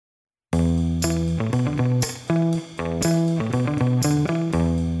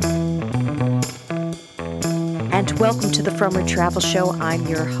Welcome to the Frommer Travel Show. I'm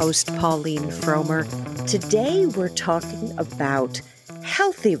your host, Pauline Frommer. Today we're talking about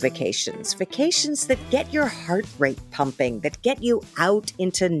healthy vacations, vacations that get your heart rate pumping, that get you out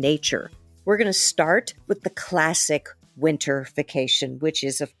into nature. We're going to start with the classic winter vacation, which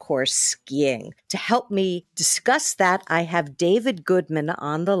is, of course, skiing. To help me discuss that, I have David Goodman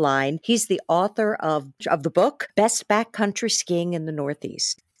on the line. He's the author of the book, Best Backcountry Skiing in the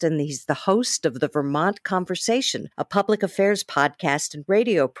Northeast. And he's the host of the Vermont Conversation, a public affairs podcast and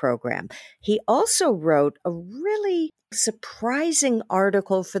radio program. He also wrote a really surprising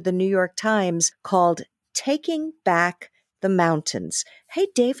article for the New York Times called Taking Back the Mountains. Hey,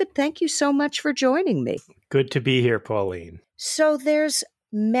 David, thank you so much for joining me. Good to be here, Pauline. So there's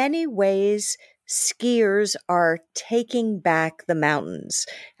many ways skiers are taking back the mountains.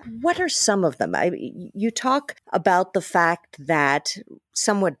 What are some of them? You talk about the fact that,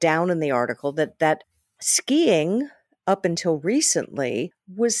 somewhat down in the article, that skiing up until recently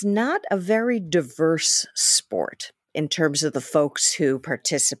was not a very diverse sport in terms of the folks who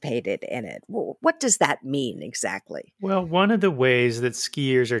participated in it. What does that mean exactly? Well, one of the ways that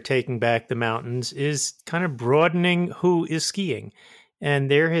skiers are taking back the mountains is kind of broadening who is skiing.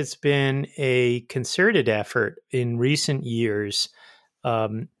 And there has been a concerted effort in recent years.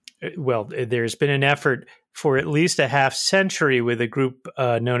 There's been an effort for at least a half century with a group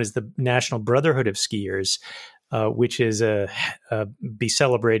known as the National Brotherhood of Skiers, which is be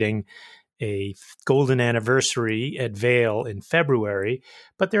celebrating a golden anniversary at Vail in February.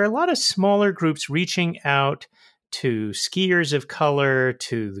 But there are a lot of smaller groups reaching out to skiers of color,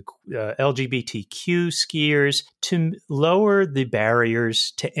 to the LGBTQ skiers, to lower the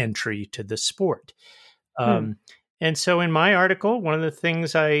barriers to entry to the sport. And so in my article, one of the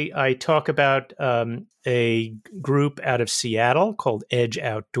things I talk about a group out of Seattle called Edge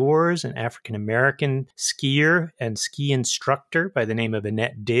Outdoors, an African-American skier and ski instructor by the name of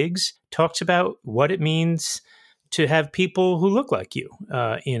Annette Diggs, talks about what it means to have people who look like you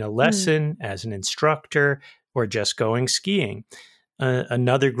in a lesson, as an instructor, or just going skiing.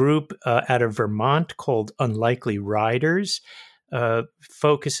 Another group out of Vermont called Unlikely Riders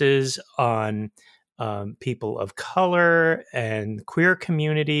focuses on people of color and queer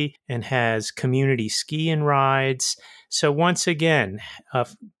community and has community ski and rides. So once again,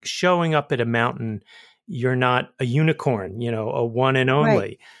 showing up at a mountain, you're not a unicorn, a one and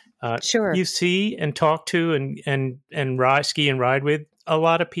only. Right. Sure. You see and talk to and ride, ski and ride with a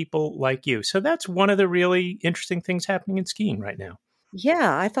lot of people like you. So that's one of the really interesting things happening in skiing right now.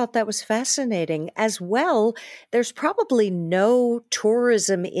 Yeah, I thought that was fascinating. As well, there's probably no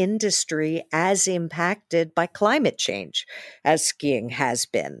tourism industry as impacted by climate change as skiing has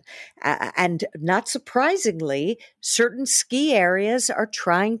been. And not surprisingly, certain ski areas are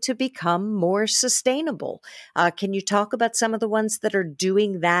trying to become more sustainable. Can you talk about some of the ones that are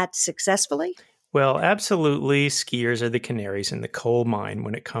doing that successfully? Well, absolutely. Skiers are the canaries in the coal mine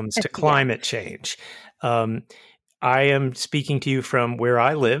when it comes to climate change. I am speaking to you from where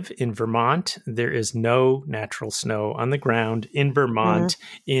I live in Vermont. There is no natural snow on the ground in Vermont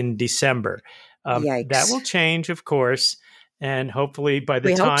in December. That will change, of course. And hopefully by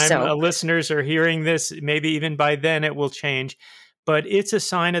the time listeners are hearing this, maybe even by then it will change. But it's a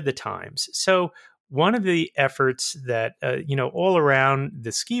sign of the times. So one of the efforts that, all around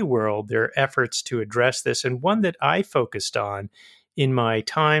the ski world, there are efforts to address this. And one that I focused on in my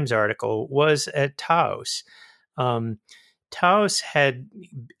Times article was at Taos. Taos had,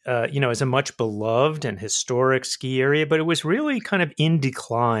 is a much beloved and historic ski area, but it was really kind of in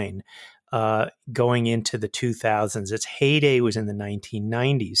decline going into the 2000s. Its heyday was in the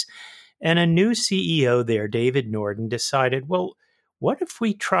 1990s. And a new CEO there, David Norden, decided, well, what if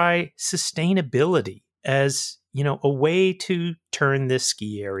we try sustainability as, a way to turn this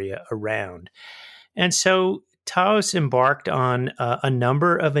ski area around? And so Taos embarked on a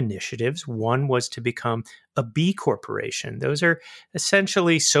number of initiatives. One was to become a B Corporation. Those are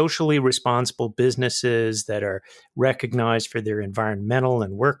essentially socially responsible businesses that are recognized for their environmental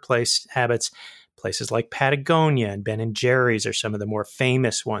and workplace habits. Places like Patagonia and Ben & Jerry's are some of the more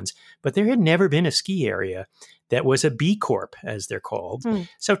famous ones. But there had never been a ski area that was a B Corp, as they're called.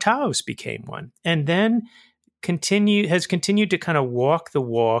 So Taos became one. And then has continued to kind of walk the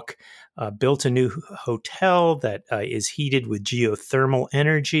walk, built a new hotel that is heated with geothermal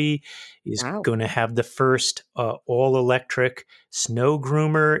energy, is going to have the first all-electric snow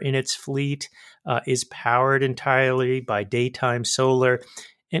groomer in its fleet, is powered entirely by daytime solar,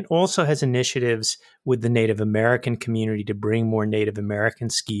 and also has initiatives with the Native American community to bring more Native American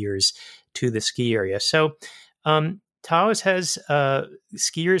skiers to the ski area. So Taos has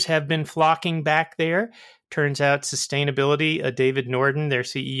skiers have been flocking back there. Turns out sustainability. David Norden, their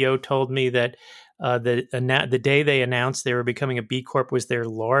CEO, told me that the day they announced they were becoming a B Corp was their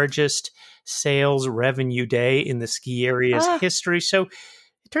largest sales revenue day in the ski area's Ah, history. So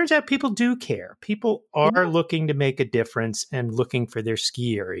it turns out people do care. People are yeah. looking to make a difference and looking for their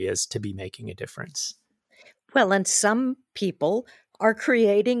ski areas to be making a difference. Well, and some people are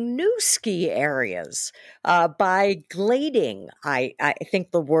creating new ski areas by glading, I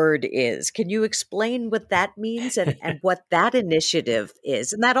think the word is. Can you explain what that means and what that initiative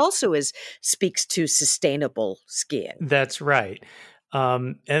is? And that also speaks to sustainable skiing. That's right.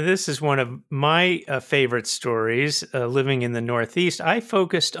 And this is one of my favorite stories. Living in the Northeast, I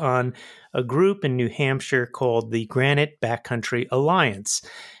focused on a group in New Hampshire called the Granite Backcountry Alliance.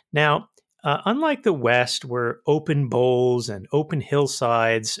 Now, unlike the West, where open bowls and open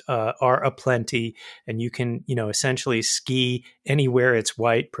hillsides are aplenty, and you can, essentially ski anywhere it's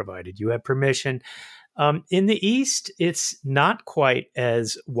white, provided you have permission. In the East, it's not quite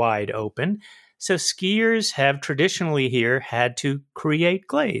as wide open. So skiers have traditionally here had to create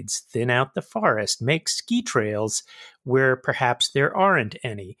glades, thin out the forest, make ski trails where perhaps there aren't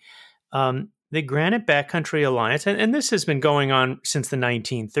any. The Granite Backcountry Alliance, and this has been going on since the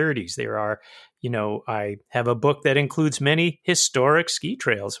 1930s. There are, I have a book that includes many historic ski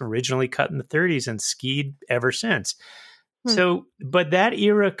trails originally cut in the 30s and skied ever since. Hmm. So, but that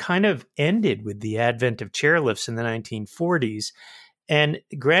era kind of ended with the advent of chairlifts in the 1940s. And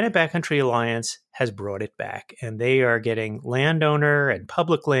Granite Backcountry Alliance has brought it back, and they are getting landowner and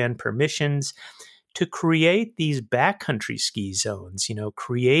public land permissions to create these backcountry ski zones,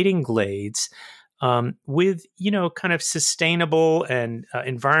 creating glades with, kind of sustainable and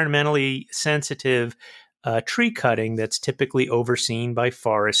environmentally sensitive tree cutting that's typically overseen by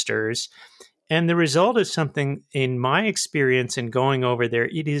foresters. And the result is something, in my experience in going over there,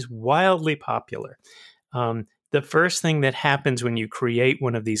 it is wildly popular. The first thing that happens when you create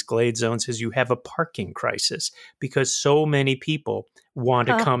one of these glade zones is you have a parking crisis because so many people want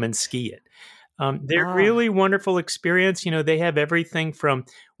to Huh. come and ski it. They're Ah. really wonderful experience. They have everything from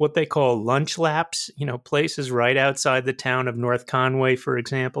what they call lunch laps, places right outside the town of North Conway, for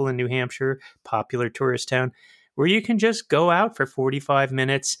example, in New Hampshire, popular tourist town, where you can just go out for 45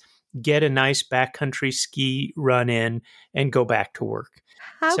 minutes, get a nice backcountry ski run in, and go back to work.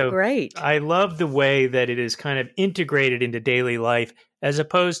 How So great. I love the way that it is kind of integrated into daily life as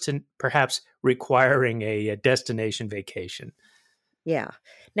opposed to perhaps requiring a destination vacation. Yeah.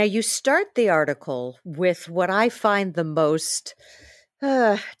 Now, you start the article with what I find the most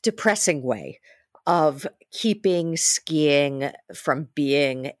depressing way of keeping skiing from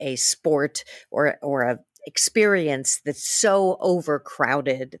being a sport or a experience that's so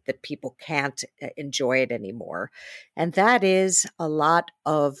overcrowded that people can't enjoy it anymore. And that is a lot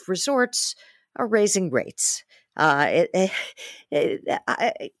of resorts are raising rates. I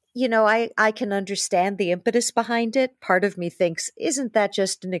can understand the impetus behind it. Part of me thinks, isn't that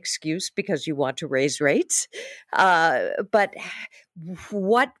just an excuse because you want to raise rates? But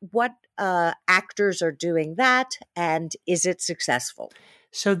what actors are doing that, and is it successful?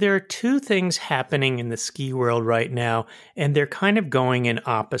 So there are two things happening in the ski world right now, and they're kind of going in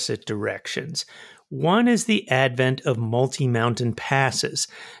opposite directions. One is the advent of multi-mountain passes.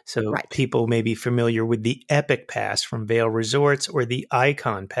 So Right. people may be familiar with the Epic Pass from Vail Resorts or the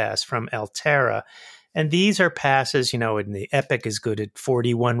Icon Pass from Altera. And these are passes, and the Epic is good at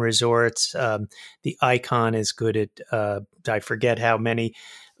 41 resorts. The Icon is good at, I forget how many.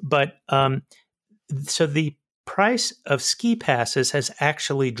 But so the price of ski passes has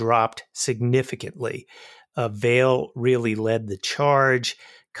actually dropped significantly. Vail really led the charge,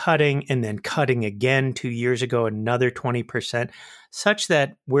 cutting and then cutting again 2 years ago, another 20%, such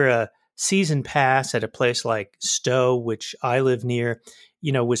that where a season pass at a place like Stowe, which I live near,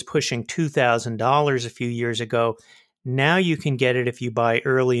 was pushing $2,000 a few years ago. Now you can get it if you buy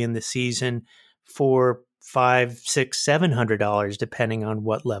early in the season for $500, $600, $700, depending on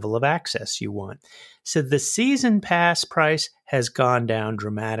what level of access you want. So the season pass price has gone down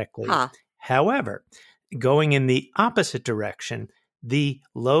dramatically. Huh. However, going in the opposite direction, the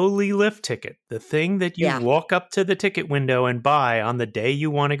lowly lift ticket, the thing that you Yeah. walk up to the ticket window and buy on the day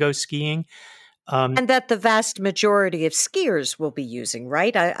you want to go skiing. And that the vast majority of skiers will be using,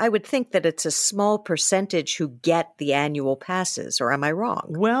 right? I would think that it's a small percentage who get the annual passes, or am I wrong?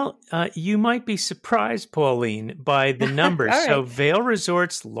 Well, you might be surprised, Pauline, by the numbers. All So right. Vail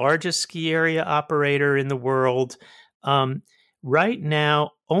Resorts, largest ski area operator in the world, Right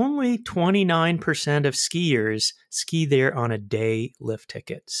now, only 29% of skiers ski there on a day lift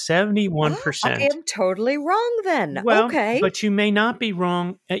ticket. Oh, I 71%. am totally wrong then. Well, Okay. but you may not be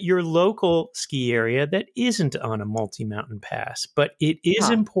wrong at your local ski area that isn't on a multi-mountain pass. But it is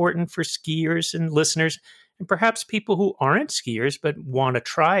Huh. important for skiers and listeners, and perhaps people who aren't skiers but want to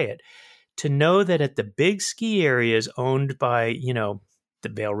try it, to know that at the big ski areas owned by, the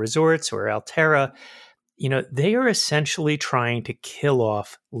Vail Resorts or Alterra, they are essentially trying to kill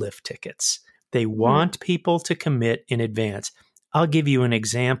off lift tickets. They Hmm. want people to commit in advance. I'll give you an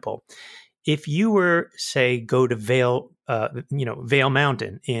example. If you were, say, go to Vail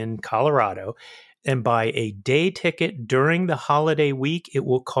Mountain in Colorado and buy a day ticket during the holiday week, it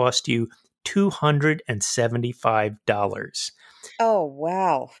will cost you $275. Oh,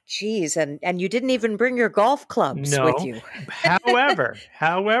 wow. Geez. And you didn't even bring your golf clubs with No. you. However,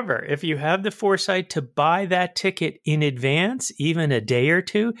 if you have the foresight to buy that ticket in advance, even a day or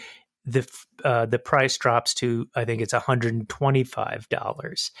two, the price drops to, I think it's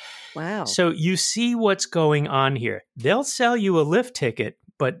 $125. Wow. So you see what's going on here. They'll sell you a lift ticket,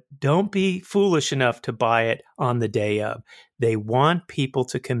 but don't be foolish enough to buy it on the day of. They want people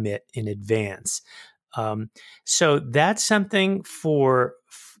to commit in advance. So that's something for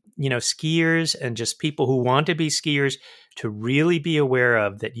skiers and just people who want to be skiers to really be aware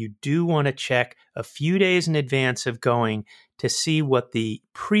of, that you do want to check a few days in advance of going to see what the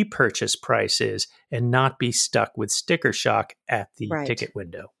pre-purchase price is and not be stuck with sticker shock at the Right. ticket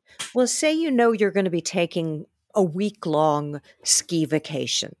window. Well, say you're going to be taking a week-long ski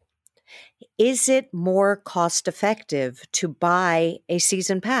vacation. Is it more cost effective to buy a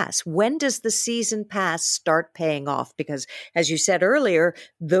season pass? When does the season pass start paying off? Because as you said earlier,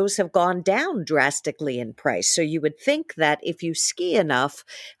 those have gone down drastically in price. So you would think that if you ski enough,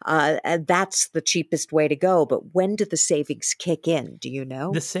 that's the cheapest way to go. But when do the savings kick in? Do you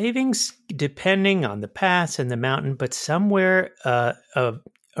know? The savings, depending on the pass and the mountain, but somewhere of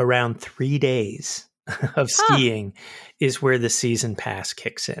around 3 days of Huh. skiing is where the season pass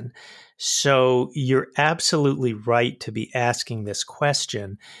kicks in. So you're absolutely right to be asking this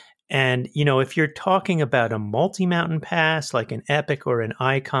question. And, if you're talking about a multi-mountain pass like an Epic or an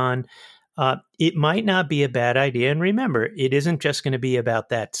Icon, it might not be a bad idea. And remember, it isn't just going to be about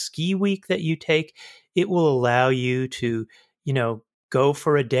that ski week that you take. It will allow you to, go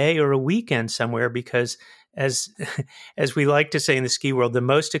for a day or a weekend somewhere, because as as we like to say in the ski world, the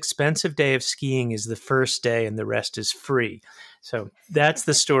most expensive day of skiing is the first day and the rest is free. So that's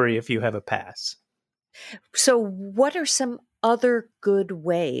the story if you have a pass. So, what are some other good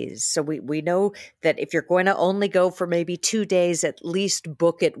ways? So, we know that if you're going to only go for maybe 2 days, at least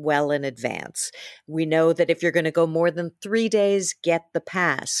book it well in advance. We know that if you're going to go more than 3 days, get the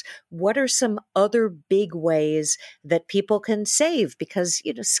pass. What are some other big ways that people can save? Because,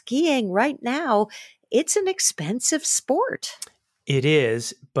 skiing right now, it's an expensive sport. It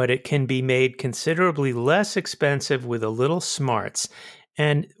is, but it can be made considerably less expensive with a little smarts.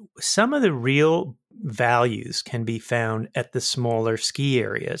 And some of the real values can be found at the smaller ski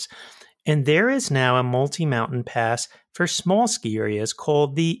areas. And there is now a multi-mountain pass for small ski areas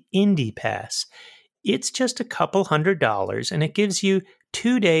called the Indy Pass. It's just a couple $100, and it gives you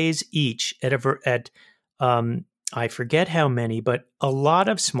 2 days each I forget how many, but a lot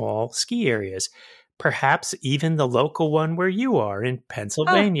of small ski areas. Perhaps even the local one where you are in Huh,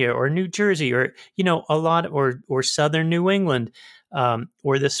 Pennsylvania or New Jersey, or a lot, or southern New England,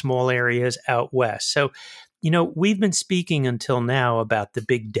 or the small areas out west. So, we've been speaking until now about the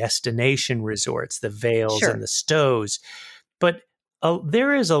big destination resorts, the Vales and sure. the Stows, but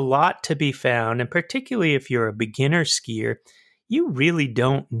there is a lot to be found, and particularly if you're a beginner skier, you really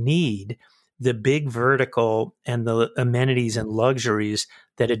don't need the big vertical and the amenities and luxuries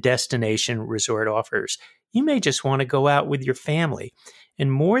that a destination resort offers. You may just want to go out with your family.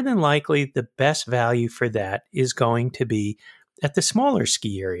 And more than likely, the best value for that is going to be at the smaller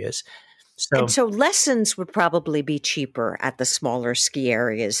ski areas. And So, so lessons would probably be cheaper at the smaller ski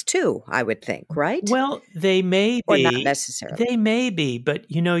areas too, I would think, right? well, they may Or not be. necessarily. They may be, but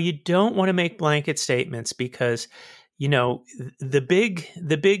you don't want to make blanket statements, because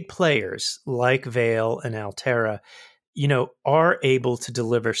the big players like Vail and Alterra, are able to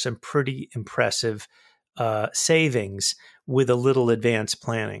deliver some pretty impressive savings with a little advanced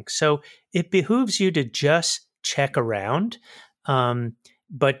planning. So it behooves you to just check around,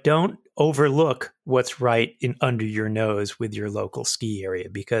 but don't overlook what's right in under your nose with your local ski area,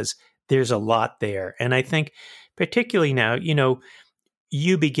 because there's a lot there. And I think particularly now,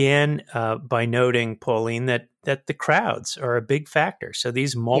 you began by noting, Pauline, that the crowds are a big factor. So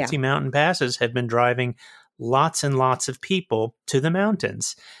these Yeah. multi-mountain passes have been driving lots and lots of people to the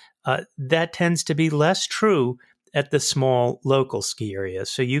mountains. That tends to be less true at the small local ski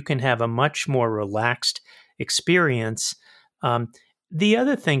areas. So you can have a much more relaxed experience. The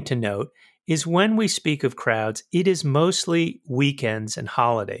other thing to note is when we speak of crowds, it is mostly weekends and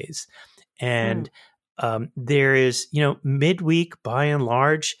holidays. And there is, midweek by and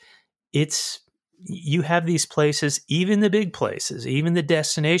large, you have these places, even the big places, even the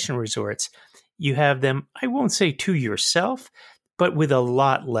destination resorts, you have them, I won't say to yourself, but with a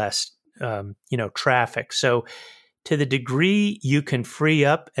lot less, traffic. So to the degree you can free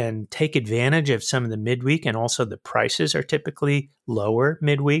up and take advantage of some of the midweek, and also the prices are typically lower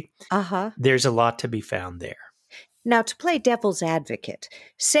midweek, there's a lot to be found there. Now, to play devil's advocate,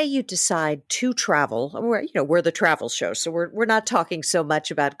 say you decide to travel. We're the travel show, so we're not talking so much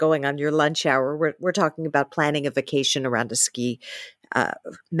about going on your lunch hour. We're talking about planning a vacation around a ski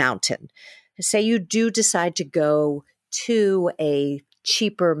mountain. Say you do decide to go to a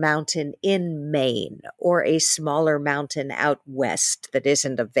cheaper mountain in Maine or a smaller mountain out west that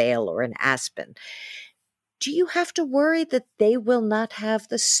isn't a Vail or an Aspen. Do you have to worry that they will not have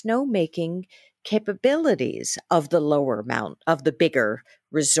the snowmaking capabilities of the of the bigger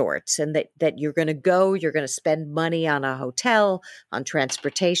resorts, and that you're going to spend money on a hotel, on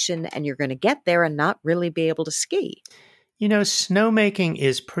transportation, and you're going to get there and not really be able to ski? Snowmaking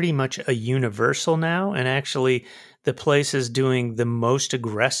is pretty much a universal now, and actually the places doing the most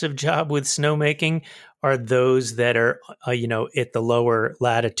aggressive job with snowmaking are those that are, at the lower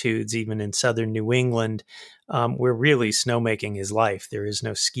latitudes, even in southern New England, where really snowmaking is life. There is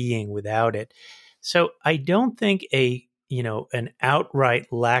no skiing without it. So I don't think an outright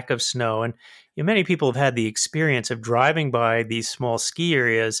lack of snow, and many people have had the experience of driving by these small ski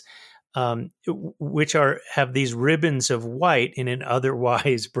areas, which have these ribbons of white in an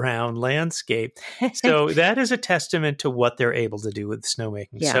otherwise brown landscape. So that is a testament to what they're able to do with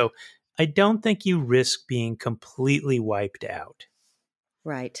snowmaking. Yeah. So I don't think you risk being completely wiped out.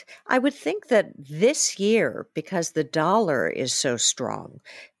 Right. I would think that this year, because the dollar is so strong,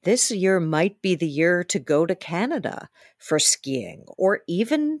 this year might be the year to go to Canada for skiing, or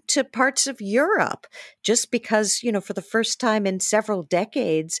even to parts of Europe, just because, for the first time in several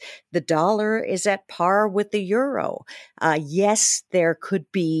decades, the dollar is at par with the euro. Yes, there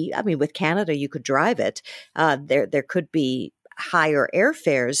could be, with Canada, you could drive it. There could be higher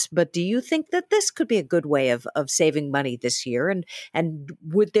airfares, but do you think that this could be a good way of saving money this year? And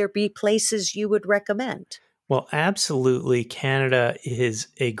would there be places you would recommend? Well, absolutely. Canada is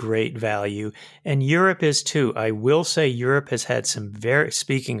a great value, and Europe is too. I will say Europe has had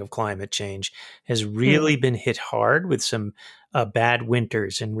speaking of climate change, has really been hit hard with some bad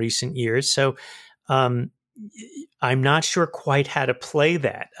winters in recent years. So I'm not sure quite how to play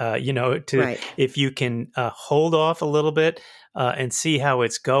that, if you can hold off a little bit and see how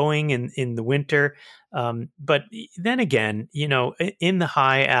it's going in the winter. But then again, in the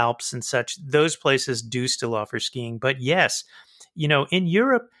high Alps and such, those places do still offer skiing. But yes, in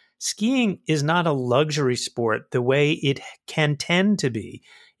Europe, skiing is not a luxury sport the way it can tend to be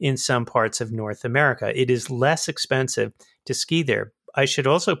in some parts of North America. It is less expensive to ski there. I should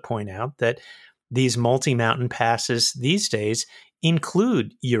also point out that these multi-mountain passes these days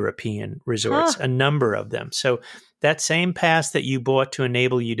include European resorts, a number of them. So that same pass that you bought to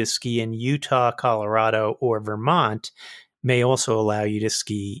enable you to ski in Utah, Colorado, or Vermont may also allow you to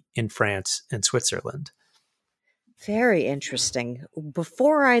ski in France and Switzerland. Very interesting.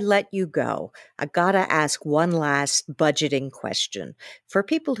 Before I let you go, I gotta ask one last budgeting question. For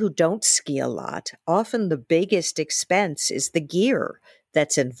people who don't ski a lot, often the biggest expense is the gear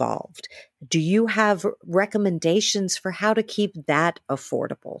that's involved. Do you have recommendations for how to keep that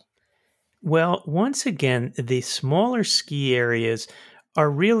affordable? Well, once again, the smaller ski areas are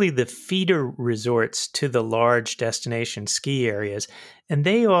really the feeder resorts to the large destination ski areas, and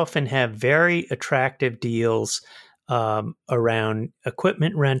they often have very attractive deals around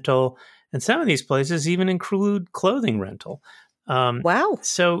equipment rental, and some of these places even include clothing rental. Wow.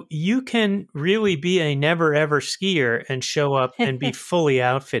 So you can really be a never ever skier and show up and be fully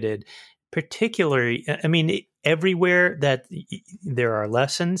outfitted, particularly, everywhere that there are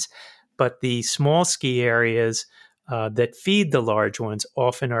lessons, but the small ski areas that feed the large ones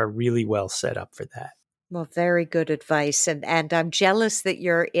often are really well set up for that. Well, very good advice. And I'm jealous that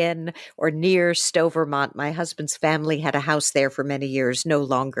you're in or near Stowe, Vermont. My husband's family had a house there for many years, no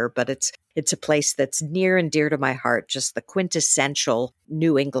longer, but it's a place that's near and dear to my heart, just the quintessential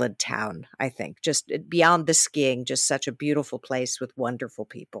New England town, I think. Just beyond the skiing, just such a beautiful place with wonderful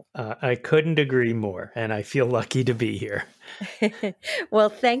people. I couldn't agree more, and I feel lucky to be here. Well,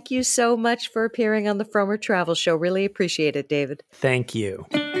 thank you so much for appearing on the Fromer Travel Show. Really appreciate it, David. Thank you.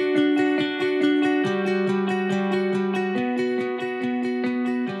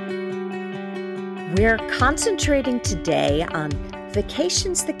 We're concentrating today on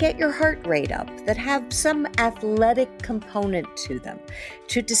vacations that get your heart rate up, that have some athletic component to them,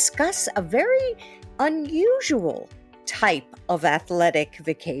 to discuss a very unusual type of athletic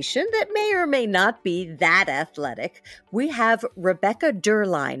vacation that may or may not be that athletic. We have Rebecca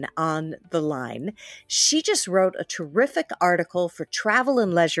Deurlein on the line. She just wrote a terrific article for Travel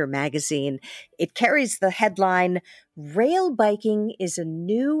and Leisure magazine. It carries the headline, "Rail biking is a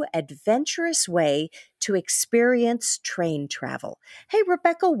new adventurous way to experience train travel." Hey,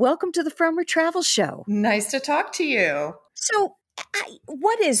 Rebecca, welcome to the Fromer Travel Show. Nice to talk to you. So,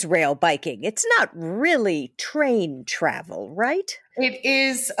 what is rail biking? It's not really train travel, right? It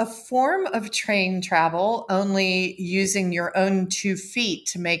is a form of train travel, only using your own 2 feet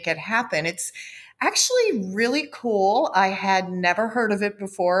to make it happen. It's actually really cool. I had never heard of it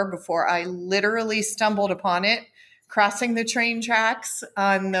before I literally stumbled upon it crossing the train tracks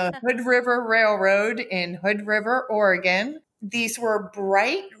on the Hood River Railroad in Hood River, Oregon. These were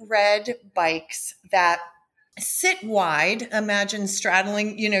bright red bikes that sit wide. Imagine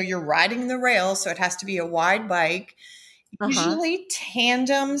straddling, you're riding the rail, so it has to be a wide bike, usually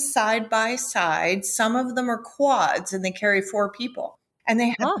tandem side by side. Some of them are quads and they carry 4 people. And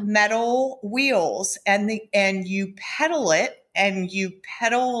they have metal wheels and you pedal it and you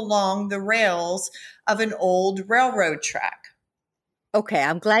pedal along the rails of an old railroad track. Okay,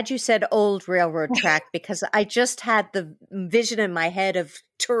 I'm glad you said old railroad track because I just had the vision in my head of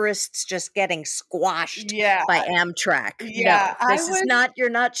tourists just getting squashed by Amtrak. Yeah, no, this is not, you're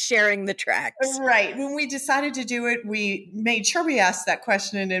not sharing the tracks. Right. When we decided to do it, we made sure we asked that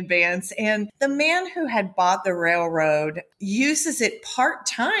question in advance. And the man who had bought the railroad uses it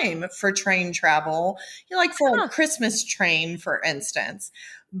part-time for train travel, like for a Christmas train, for instance.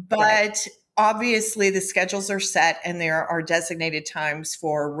 But obviously the schedules are set and there are designated times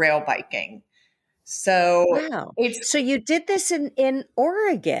for rail biking. So so you did this in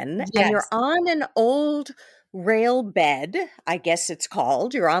Oregon, yes. And you're on an old rail bed, I guess it's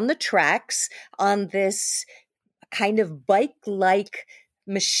called. You're on the tracks on this kind of bike-like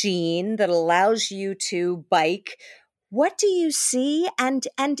machine that allows you to bike. What do you see, and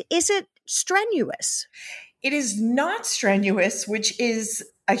is it strenuous? It is not strenuous, which is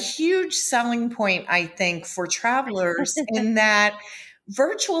a huge selling point, I think, for travelers in that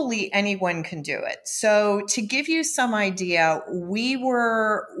virtually anyone can do it. So to give you some idea, we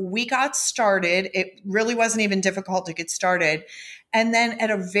got started. It really wasn't even difficult to get started. And then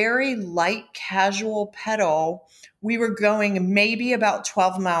at a very light, casual pedal, we were going maybe about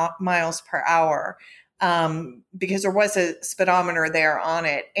 12 miles per hour. Because there was a speedometer there on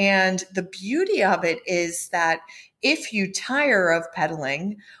it. And the beauty of it is that if you tire of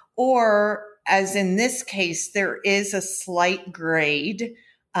pedaling, or as in this case, there is a slight grade,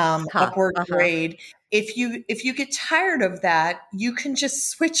 upward grade. If you get tired of that, you can just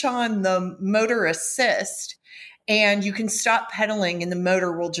switch on the motor assist and you can stop pedaling and the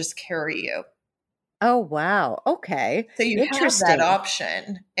motor will just carry you. Oh, wow. Okay. So you have that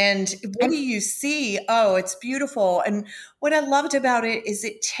option. And what do you see? Oh, it's beautiful. And what I loved about it is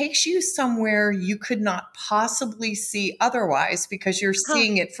it takes you somewhere you could not possibly see otherwise because you're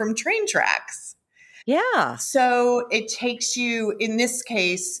seeing it from train tracks. Yeah. So it takes you, in this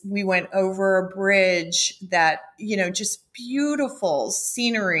case, we went over a bridge that, just beautiful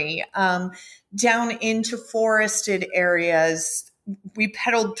scenery, down into forested areas. We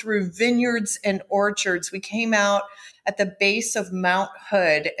pedaled through vineyards and orchards. We came out at the base of Mount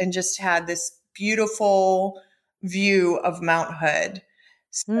Hood and just had this beautiful view of Mount Hood.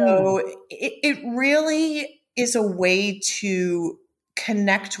 So it really is a way to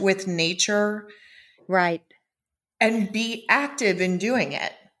connect with nature. Right. And be active in doing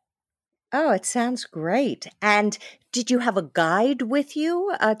it. Oh, it sounds great. And did you have a guide with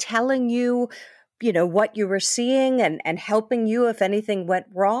you telling you, what you were seeing and helping you if anything went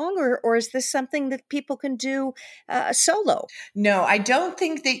wrong? Or is this something that people can do solo? No, I don't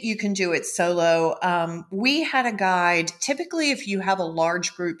think that you can do it solo. We had a guide. Typically, if you have a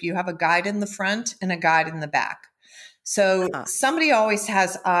large group, you have a guide in the front and a guide in the back. So Ah, somebody always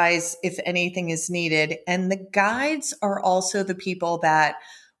has eyes if anything is needed. And the guides are also the people that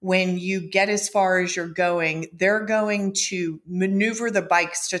when you get as far as you're going, they're going to maneuver the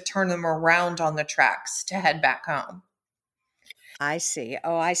bikes to turn them around on the tracks to head back home. I see.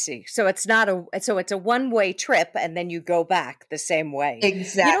 Oh, I see. So it's not it's a one-way trip and then you go back the same way. You know,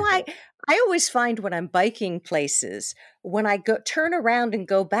 Exactly. I always find when I'm biking places, when I go turn around and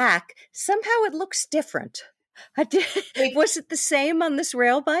go back, somehow it looks different. I did, It, was it the same on this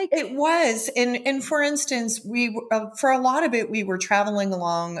rail bike? it was, and for instance, for a lot of it we were traveling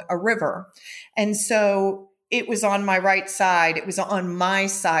along a river, and so it was on my right side. It was on my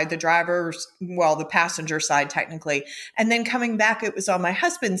side, the passenger side technically, and then coming back, it was on my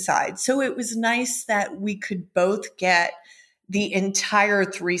husband's side. So it was nice that we could both get the entire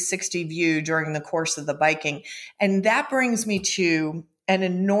 360 view during the course of the biking, and that brings me to an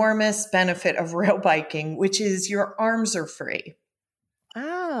enormous benefit of rail biking, which is your arms are free. So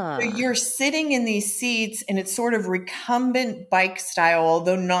Ah. you're sitting in these seats and it's sort of recumbent bike style,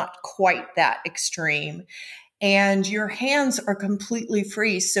 although not quite that extreme. And your hands are completely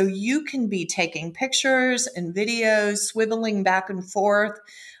free. So you can be taking pictures and videos, swiveling back and forth,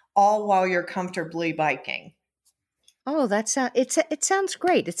 all while you're comfortably biking. Oh, it sounds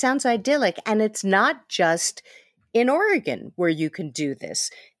great. It sounds idyllic, and it's not just in Oregon where you can do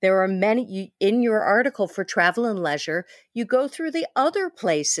this. There are in your article for Travel and Leisure, you go through the other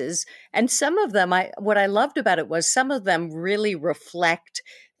places, and some of them what I loved about it was some of them really reflect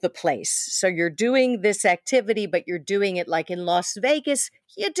the place. So you're doing this activity, but you're doing it like in Las Vegas,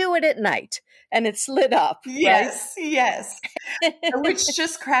 you do it at night and it's lit up, right? Yes, yes. Which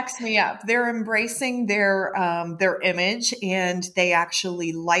just cracks me up. They're embracing their image, and they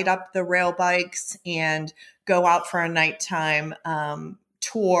actually light up the rail bikes and go out for a nighttime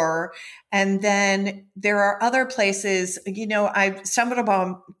tour. And then there are other places. You know, I've stumbled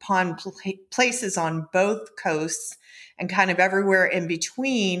upon places on both coasts and kind of everywhere in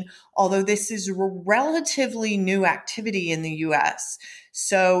between. Although this is a relatively new activity in the U.S.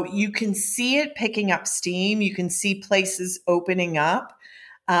 So you can see it picking up steam. You can see places opening up.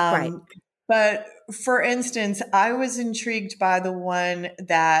 Right. But for instance, I was intrigued by the one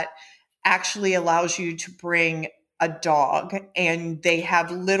that actually allows you to bring a dog, and they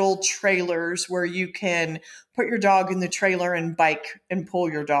have little trailers where you can put your dog in the trailer and bike and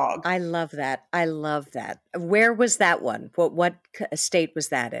pull your dog. I love that. I love that. Where was that one? What state was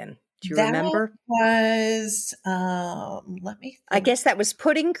that in? Do you That remember? was, let me I think. guess that was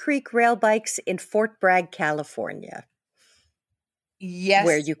Pudding Creek Rail Bikes in Fort Bragg, California,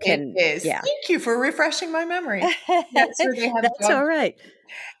 where Yes, you it can, is. yeah. Thank you for refreshing my memory. That's where they have That's dog. all right.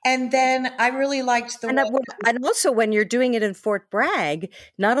 And then I really liked the And, one. and also, when you're doing it in Fort Bragg,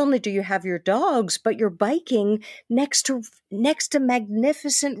 not only do you have your dogs, but you're biking next to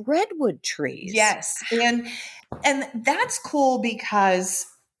magnificent redwood trees. Yes. And that's cool because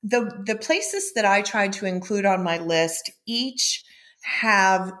the places that I tried to include on my list each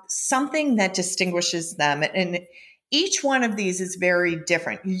have something that distinguishes them. And each one of these is very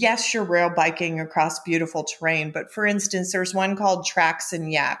different. Yes, you're rail biking across beautiful terrain, but for instance, there's one called Tracks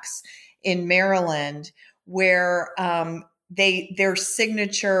and Yaks in Maryland where their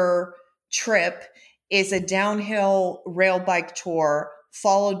signature trip is a downhill rail bike tour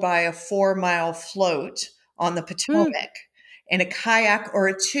followed by a 4-mile float on the Hmm. Potomac in a kayak or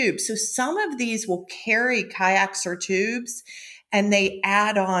a tube. So some of these will carry kayaks or tubes, and they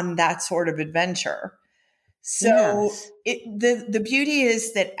add on that sort of adventure. So Yes. the beauty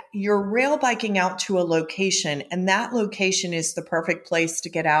is that you're rail biking out to a location, and that location is the perfect place to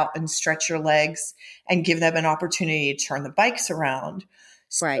get out and stretch your legs and give them an opportunity to turn the bikes around.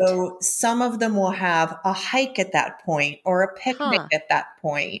 Right. So some of them will have a hike at that point or a picnic Huh. at that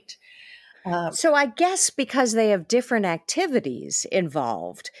point. So I guess because they have different activities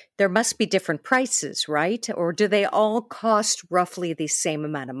involved, there must be different prices, right? Or do they all cost roughly the same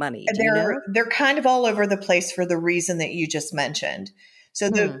amount of money? Do you know? They're kind of all over the place for the reason that you just mentioned. So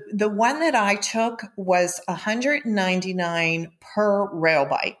Hmm. the one that I took was $199 per rail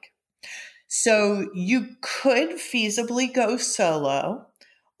bike. So you could feasibly go solo,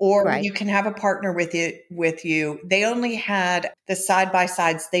 or Right. you can have a partner with you. They only had the side by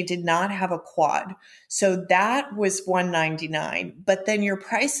sides. They did not have a quad. So that was $199. But then your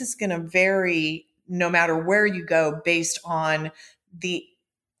price is going to vary no matter where you go based on the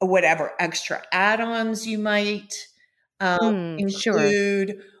whatever extra add-ons you might Sure.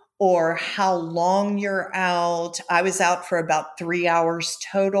 include, or how long you're out. I was out for about 3 hours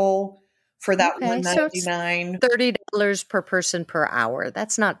total for that Okay. So it's 199. $30 per person per hour.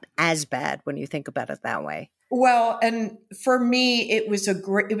 That's not as bad when you think about it that way. Well, and for me, it was a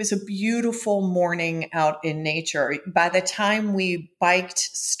beautiful morning out in nature. By the time we biked,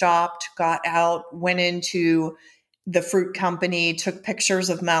 stopped, got out, went into the fruit company, took pictures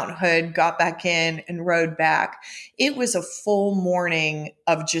of Mount Hood, got back in and rode back, it was a full morning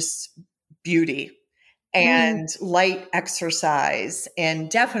of just beauty and light exercise,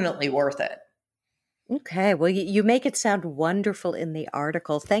 and definitely worth it. Okay. Well, you make it sound wonderful in the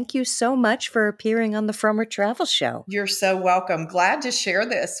article. Thank you so much for appearing on the Frommer Travel Show. You're so welcome. Glad to share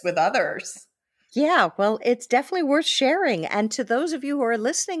this with others. Yeah, well, it's definitely worth sharing. And to those of you who are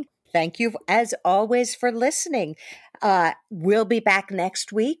listening, thank you as always for listening. We'll be back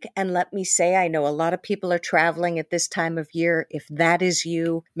next week. And let me say, I know a lot of people are traveling at this time of year. If that is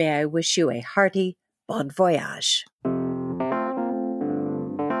you, may I wish you a hearty bon voyage.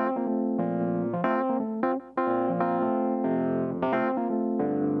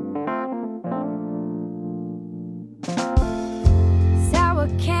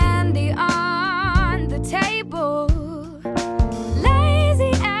 Candy on the table,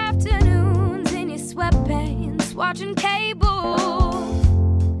 lazy afternoons in your sweatpants watching cable.